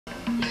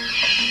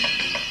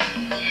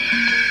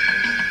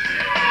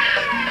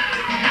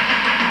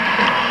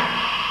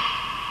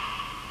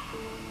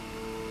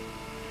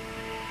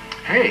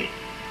Hey,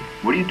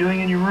 what are you doing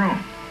in your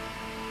room?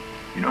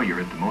 You know you're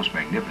at the most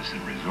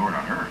magnificent resort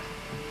on Earth.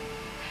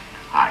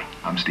 Hi,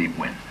 I'm Steve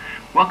Wynn.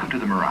 Welcome to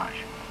the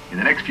Mirage. In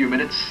the next few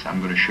minutes, I'm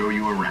going to show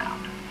you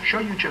around. Show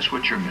you just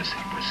what you're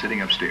missing by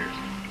sitting upstairs.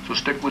 So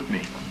stick with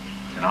me,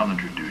 and I'll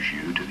introduce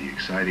you to the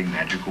exciting,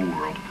 magical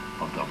world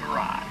of the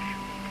Mirage.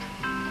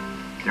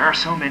 There are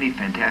so many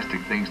fantastic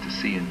things to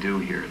see and do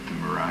here at the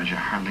Mirage, I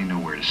hardly know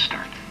where to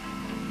start.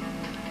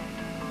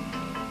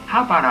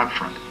 How about out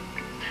front?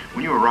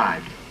 When you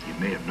arrived, you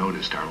may have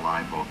noticed our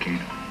live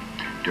volcano.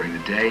 During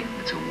the day,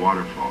 it's a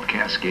waterfall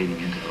cascading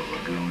into the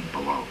lagoon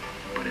below.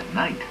 But at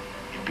night,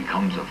 it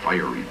becomes a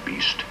fiery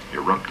beast,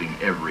 erupting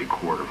every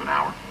quarter of an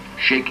hour,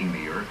 shaking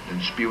the earth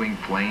and spewing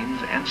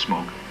flames and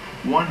smoke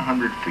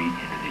 100 feet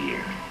into the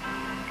air.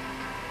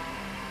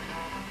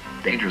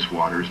 Dangerous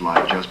waters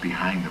lie just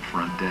behind the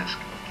front desk.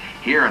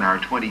 Here in our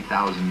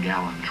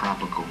 20,000-gallon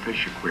tropical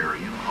fish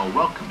aquarium, a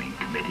welcoming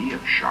committee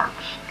of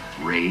sharks,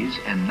 rays,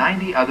 and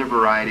 90 other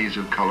varieties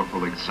of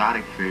colorful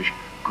exotic fish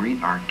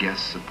greet our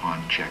guests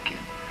upon check-in.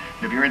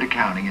 And if you're into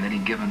counting, at any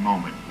given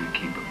moment, we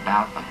keep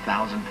about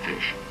 1,000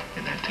 fish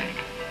in that tank.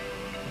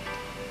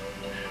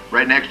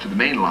 Right next to the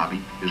main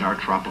lobby is our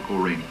tropical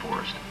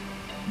rainforest.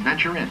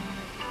 Venture in,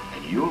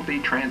 and you'll be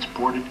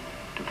transported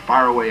to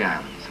faraway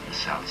islands of the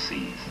South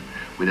Seas.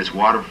 With its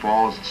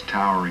waterfalls, its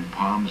towering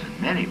palms,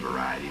 and many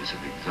varieties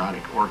of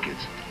exotic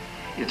orchids,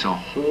 it's a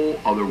whole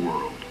other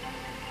world.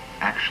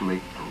 Actually,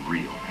 a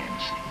real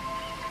fantasy.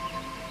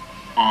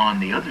 On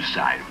the other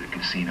side of the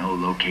casino,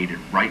 located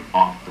right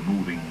off the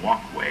moving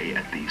walkway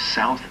at the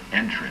south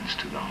entrance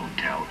to the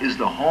hotel, is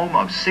the home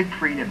of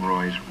Siegfried and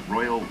Roy's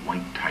royal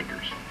white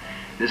tigers.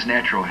 This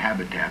natural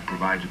habitat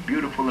provides a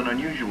beautiful and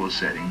unusual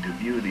setting to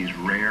view these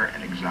rare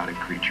and exotic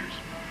creatures.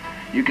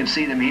 You can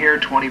see them here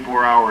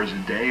 24 hours a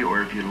day,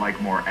 or if you'd like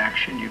more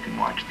action, you can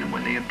watch them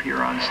when they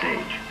appear on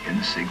stage in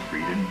the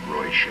Siegfried and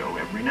Roy show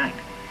every night.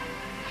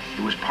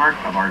 It was part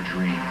of our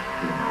dream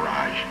for the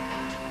Mirage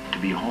to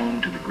be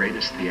home to the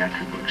greatest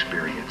theatrical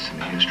experience in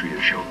the history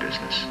of show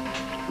business.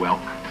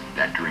 Well,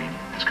 that dream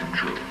has come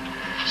true.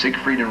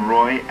 Siegfried and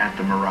Roy at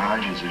the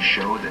Mirage is a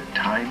show that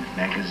Time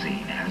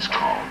magazine has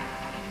called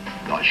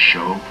the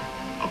show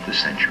of the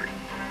century.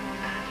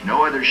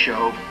 No other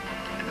show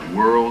in the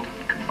world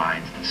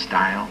combines the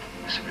style,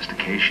 the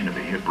sophistication of a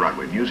hit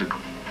Broadway musical,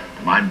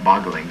 the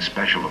mind-boggling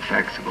special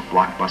effects of a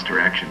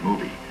blockbuster action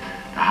movie,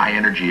 the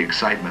high-energy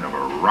excitement of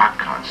a rock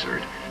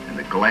concert, and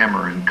the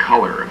glamour and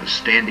color of a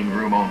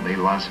standing-room-only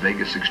Las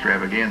Vegas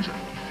extravaganza.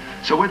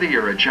 So whether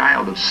you're a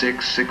child of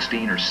 6,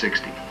 16, or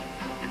 60,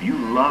 if you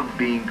love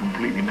being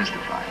completely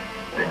mystified,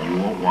 then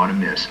you won't want to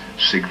miss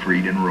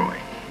Siegfried and Roy.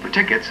 For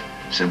tickets,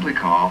 simply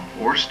call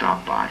or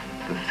stop by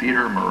the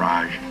Theater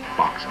Mirage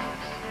box office.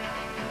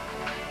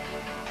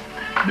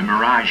 The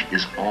Mirage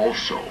is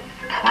also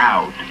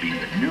proud to be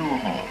the new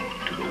home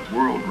to the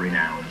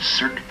world-renowned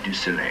Cirque du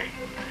Soleil.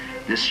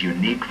 This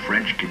unique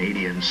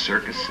French-Canadian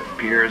circus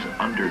appears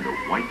under the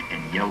white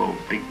and yellow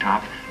big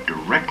top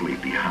directly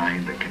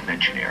behind the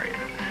convention area.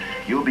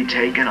 You'll be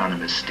taken on a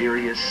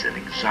mysterious and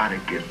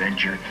exotic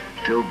adventure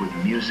filled with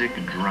music,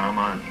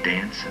 drama,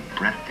 dance, and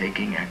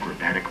breathtaking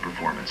acrobatic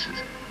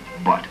performances.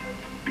 But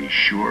be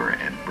sure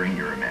and bring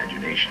your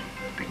imagination,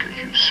 because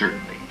you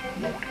certainly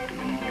won't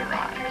believe your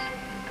eyes.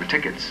 For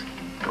tickets,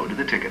 go to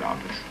the ticket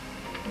office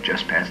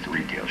just past the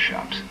retail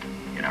shops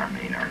in our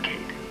main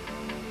arcade.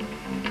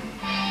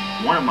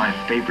 One of my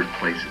favorite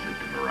places at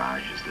the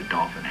Mirage is the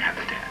dolphin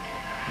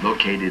habitat.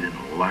 Located in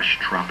a lush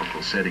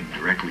tropical setting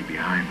directly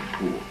behind the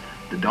pool,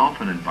 the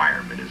dolphin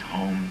environment is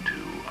home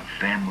to a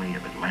family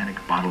of Atlantic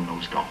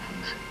bottlenose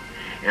dolphins.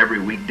 Every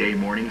weekday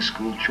morning,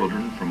 school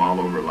children from all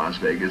over Las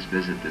Vegas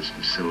visit this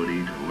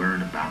facility to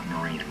learn about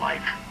marine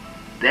life.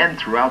 Then,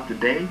 throughout the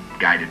day,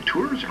 guided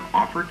tours are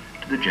offered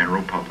to the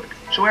general public,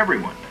 so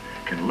everyone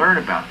can learn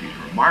about these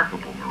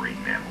remarkable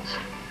marine mammals.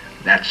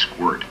 That's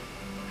Squirt.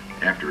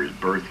 After his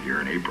birth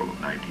here in April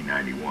of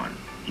 1991,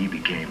 he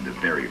became the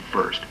very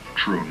first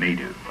true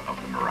native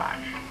of the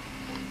Mirage.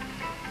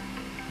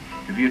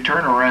 If you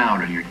turn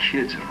around and your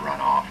kids have run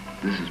off,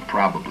 this is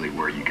probably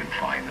where you can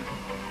find them.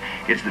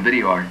 It's the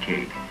video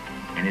arcade,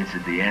 and it's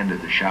at the end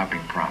of the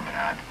shopping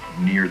promenade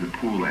near the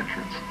pool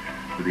entrance.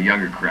 For the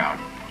younger crowd,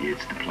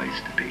 it's the place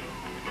to be.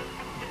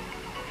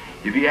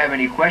 If you have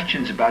any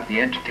questions about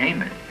the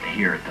entertainment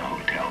here at the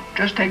hotel,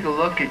 just take a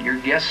look at your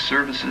guest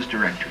services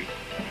directory.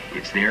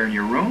 It's there in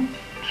your room,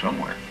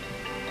 somewhere.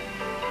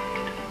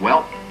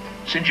 Well,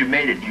 since you've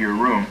made it to your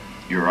room,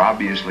 you're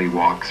obviously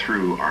walked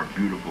through our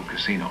beautiful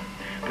casino.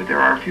 But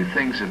there are a few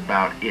things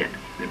about it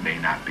that may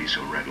not be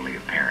so readily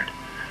apparent,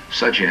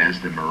 such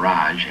as the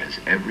Mirage has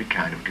every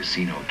kind of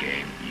casino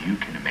game you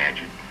can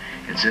imagine.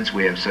 And since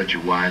we have such a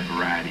wide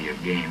variety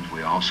of games,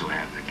 we also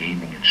have the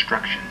gaming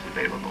instructions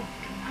available.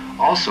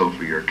 Also,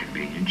 for your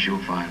convenience, you'll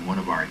find one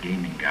of our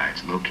gaming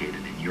guides located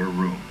in your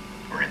room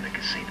or in the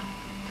casino.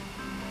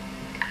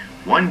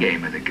 One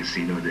game at the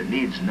casino that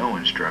needs no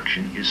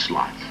instruction is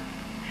slots.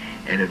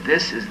 And if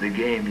this is the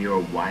game you're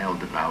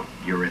wild about,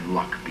 you're in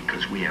luck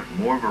because we have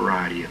more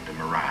variety at the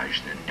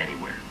Mirage than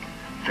anywhere.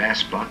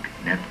 Fast Buck,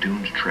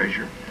 Neptune's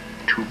Treasure,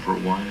 2 for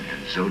 1,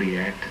 and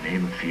Zodiac, to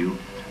name a few,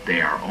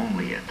 they are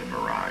only at the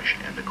Mirage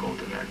and the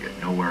Golden Nugget.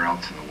 Nowhere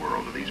else in the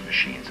world are these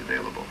machines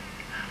available.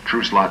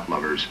 True slot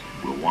lovers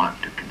will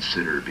want to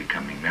consider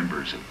becoming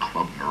members of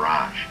Club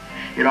Mirage.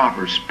 It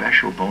offers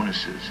special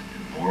bonuses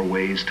and more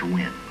ways to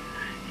win.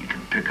 You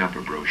can pick up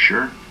a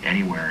brochure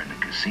anywhere in the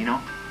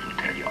casino. It'll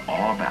tell you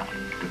all about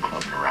the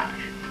Club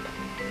Mirage.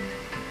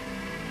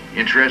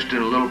 Interested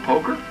in a little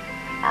poker?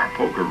 Our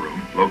poker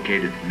room,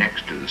 located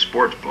next to the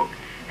sports book,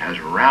 has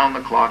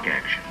round-the-clock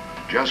action.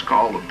 Just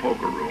call the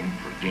poker room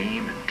for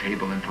game and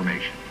table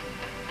information.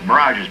 The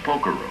Mirage's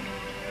poker room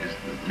is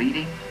the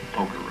leading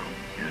poker room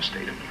in the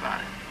state of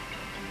Nevada.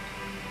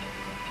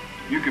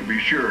 You can be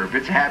sure if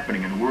it's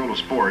happening in the world of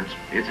sports,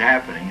 it's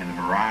happening in the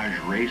Mirage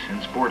Race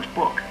and Sports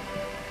Book.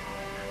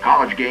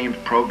 College games,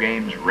 pro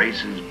games,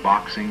 races,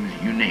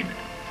 boxings, you name it.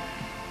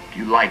 If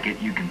you like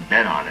it, you can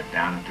bet on it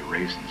down at the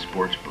Race and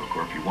Sports Book,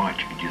 or if you want,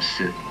 you can just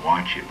sit and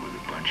watch it with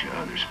a bunch of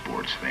other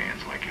sports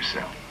fans like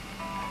yourself.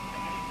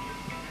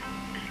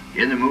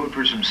 In the mood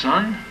for some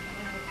sun,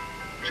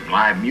 some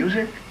live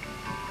music,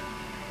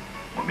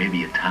 or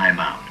maybe a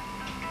timeout,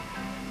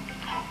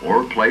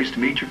 or a place to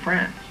meet your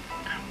friends.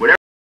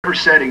 Whatever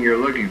setting you're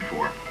looking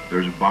for,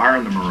 there's a bar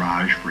in the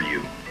Mirage for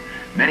you.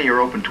 Many are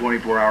open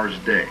 24 hours a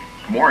day.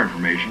 For more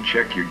information,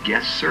 check your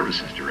guest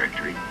services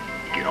directory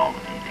to get all the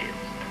details.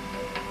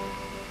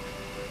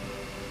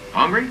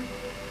 Hungry?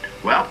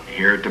 Well,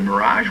 here at the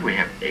Mirage, we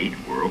have 8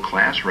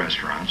 world-class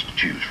restaurants to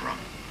choose from.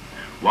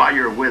 While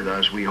you're with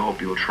us, we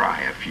hope you'll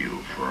try a few.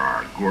 For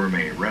our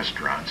gourmet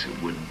restaurants,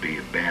 it wouldn't be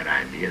a bad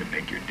idea to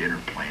make your dinner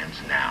plans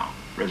now.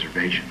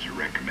 Reservations are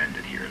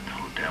recommended here at the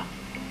hotel.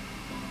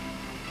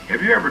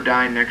 Have you ever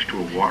dined next to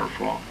a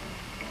waterfall?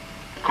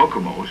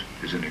 Kokomo's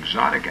is an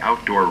exotic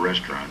outdoor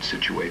restaurant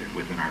situated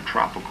within our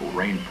tropical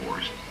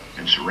rainforest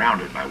and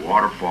surrounded by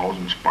waterfalls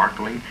and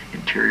sparkling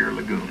interior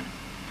lagoon.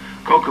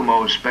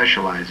 Kokomo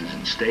specializes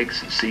in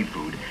steaks and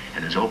seafood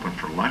and is open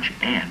for lunch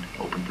and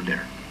open for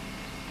dinner.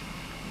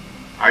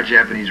 Our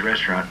Japanese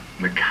restaurant,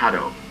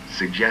 Mikado,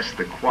 suggests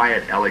the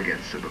quiet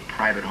elegance of a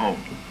private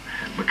home.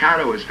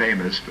 Mikado is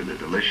famous for the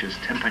delicious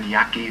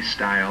teppanyaki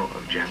style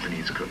of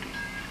Japanese cooking.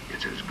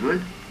 It's as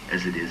good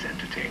as it is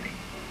entertaining.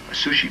 A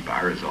sushi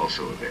bar is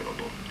also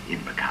available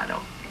in Mikado.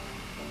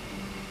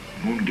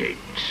 Moongate,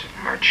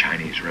 our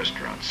Chinese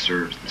restaurant,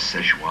 serves the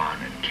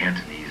Szechuan and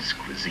Cantonese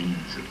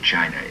cuisines of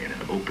China in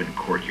an open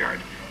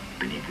courtyard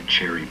beneath a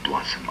cherry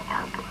blossom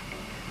arbor.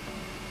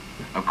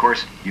 Of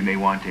course, you may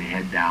want to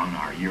head down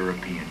our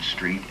European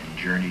street and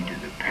journey to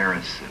the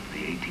Paris of the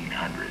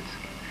 1800s.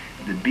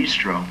 The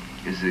Bistro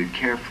is a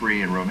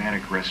carefree and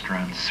romantic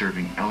restaurant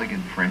serving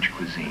elegant French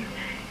cuisine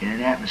in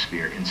an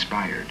atmosphere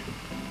inspired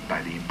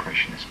by the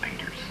Impressionist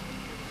painters.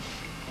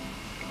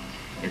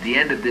 At the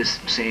end of this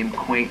same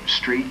quaint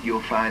street,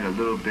 you'll find a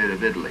little bit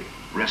of Italy.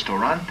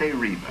 Ristorante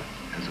Riva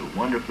has a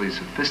wonderfully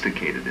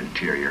sophisticated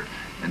interior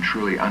and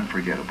truly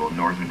unforgettable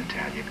northern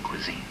Italian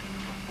cuisine.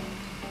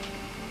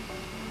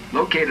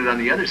 Located on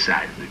the other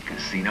side of the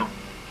casino,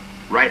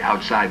 right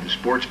outside the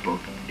sports book,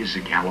 is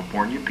the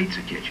California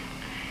Pizza Kitchen.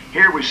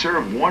 Here we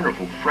serve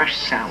wonderful fresh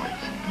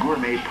salads,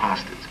 gourmet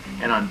pastas,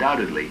 and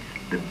undoubtedly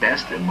the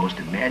best and most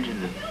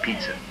imaginative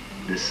pizza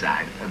this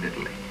side of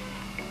Italy.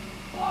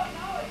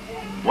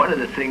 One of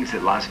the things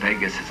that Las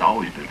Vegas has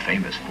always been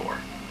famous for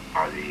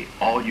are the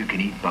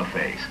all-you-can-eat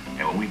buffets.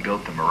 And when we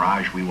built the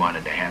Mirage, we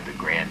wanted to have the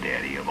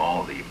granddaddy of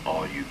all the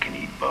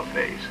all-you-can-eat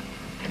buffets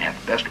and have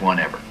the best one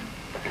ever.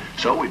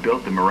 So we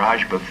built the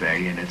Mirage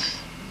Buffet, and it's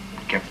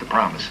kept the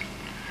promise.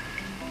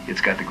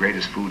 It's got the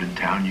greatest food in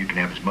town. You can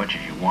have as much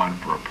as you want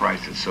for a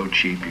price that's so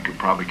cheap you could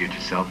probably get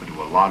yourself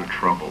into a lot of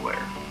trouble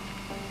there.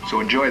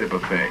 So enjoy the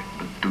buffet,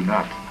 but do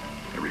not,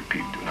 I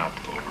repeat, do not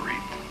overeat.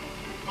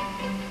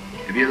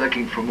 If you're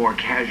looking for more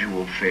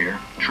casual fare,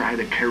 try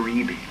the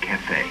Caribe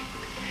Cafe.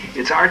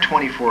 It's our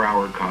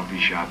 24-hour coffee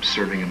shop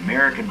serving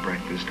American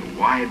breakfast, a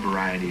wide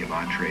variety of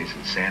entrees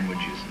and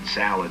sandwiches and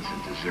salads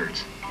and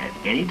desserts at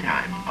any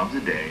time of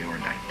the day or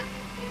night.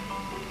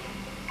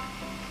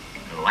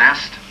 And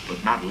last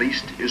but not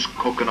least is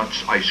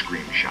Coconut's Ice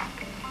Cream Shop.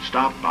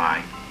 Stop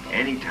by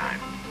anytime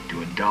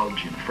to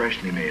indulge in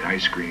freshly made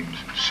ice creams,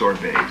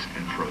 sorbets,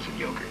 and frozen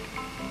yogurt.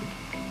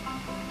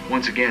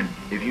 Once again,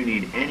 if you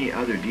need any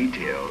other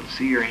details,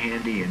 see your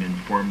handy and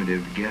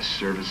informative guest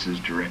services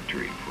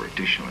directory for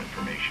additional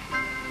information.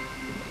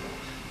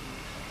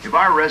 If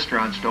our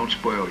restaurants don't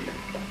spoil you,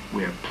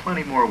 we have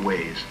plenty more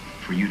ways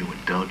for you to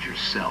indulge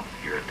yourself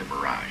here at the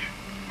Mirage.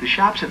 The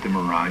shops at the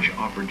Mirage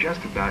offer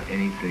just about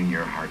anything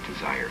your heart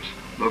desires.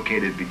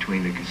 Located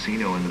between the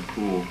casino and the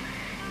pool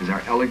is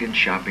our elegant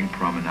shopping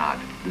promenade.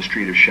 The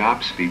street of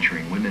shops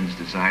featuring women's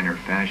designer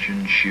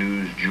fashion,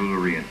 shoes,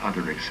 jewelry, and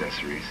other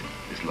accessories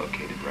is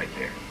located right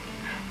there.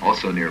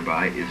 Also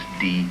nearby is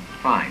D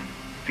Fine,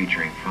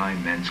 featuring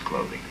fine men's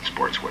clothing and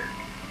sportswear.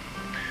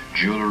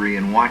 Jewelry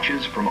and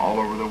watches from all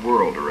over the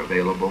world are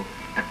available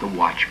at the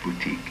Watch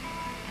Boutique.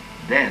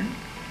 Then,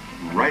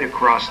 right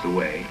across the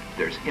way,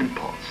 there's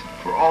Impulse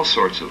for all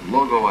sorts of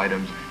logo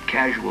items,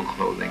 casual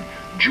clothing,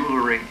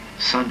 jewelry,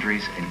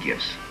 sundries, and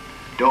gifts.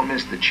 Don't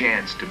miss the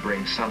chance to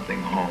bring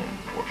something home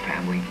for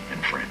family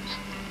and friends.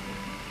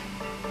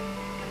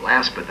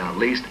 Last but not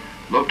least,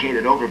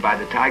 located over by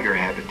the tiger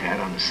habitat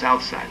on the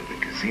south side of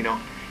the casino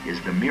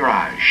is the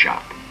Mirage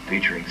shop,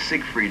 featuring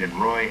Siegfried and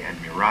Roy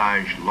and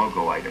Mirage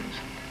logo items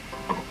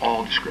of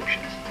all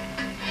descriptions.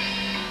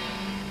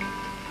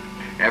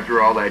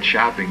 After all that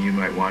shopping, you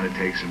might want to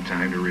take some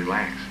time to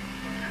relax.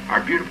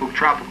 Our beautiful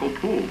tropical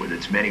pool with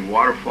its many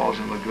waterfalls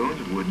and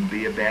lagoons wouldn't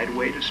be a bad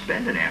way to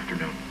spend an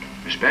afternoon,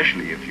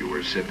 especially if you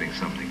were sipping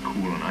something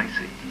cool and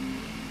icy.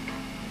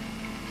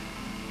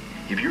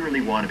 If you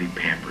really want to be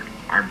pampered,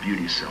 our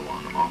beauty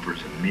salon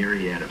offers a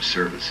myriad of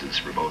services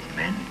for both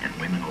men and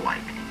women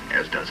alike,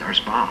 as does our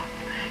spa.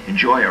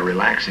 Enjoy a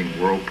relaxing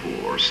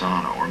whirlpool or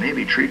sauna, or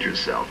maybe treat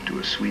yourself to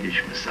a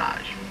Swedish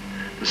massage.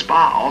 The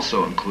spa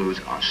also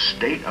includes a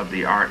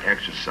state-of-the-art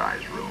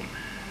exercise room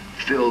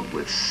filled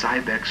with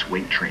Cybex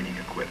weight training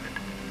equipment,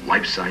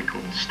 life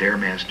cycle,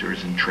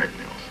 stairmasters, and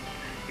treadmills.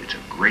 It's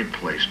a great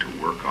place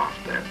to work off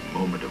that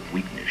moment of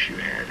weakness you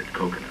had at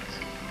Coconuts.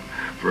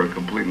 For a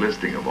complete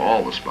listing of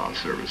all the spa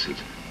services,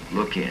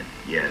 look in,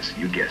 yes,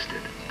 you guessed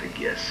it, the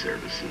Guest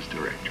Services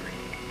Directory.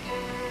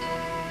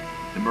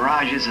 The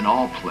Mirage isn't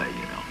all play,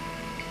 you know.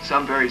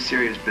 Some very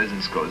serious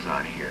business goes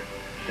on here.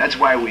 That's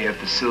why we have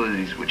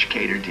facilities which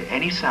cater to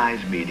any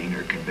size meeting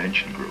or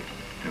convention group,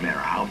 no matter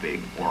how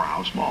big or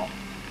how small.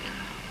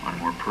 On a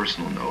more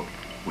personal note,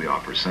 we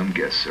offer some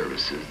guest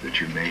services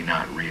that you may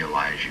not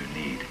realize you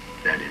need.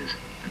 That is,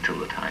 until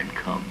the time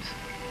comes.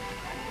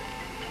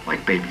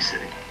 Like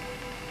babysitting.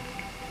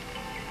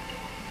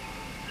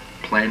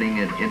 Planning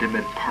an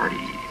intimate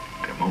party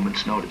at a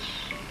moment's notice.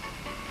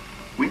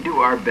 We do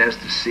our best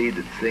to see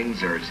that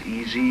things are as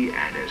easy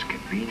and as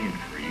convenient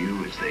for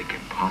you as they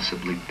can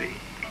possibly be.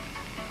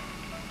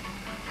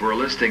 For a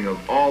listing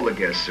of all the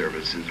guest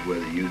services,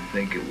 whether you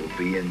think it will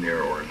be in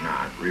there or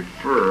not,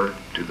 refer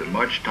to the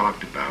much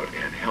talked about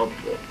and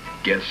helpful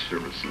Guest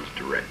Services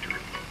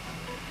Directory.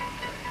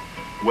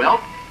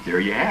 Well, there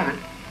you have it.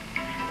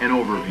 An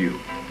overview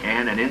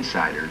and an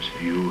insider's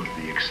view of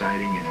the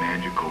exciting and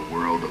magical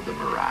world of the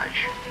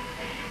Mirage.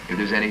 If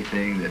there's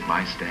anything that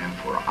my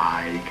staff or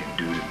I can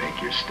do to make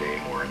your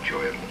stay more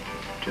enjoyable,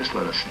 just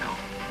let us know.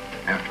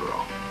 After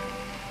all,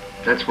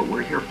 that's what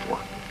we're here for.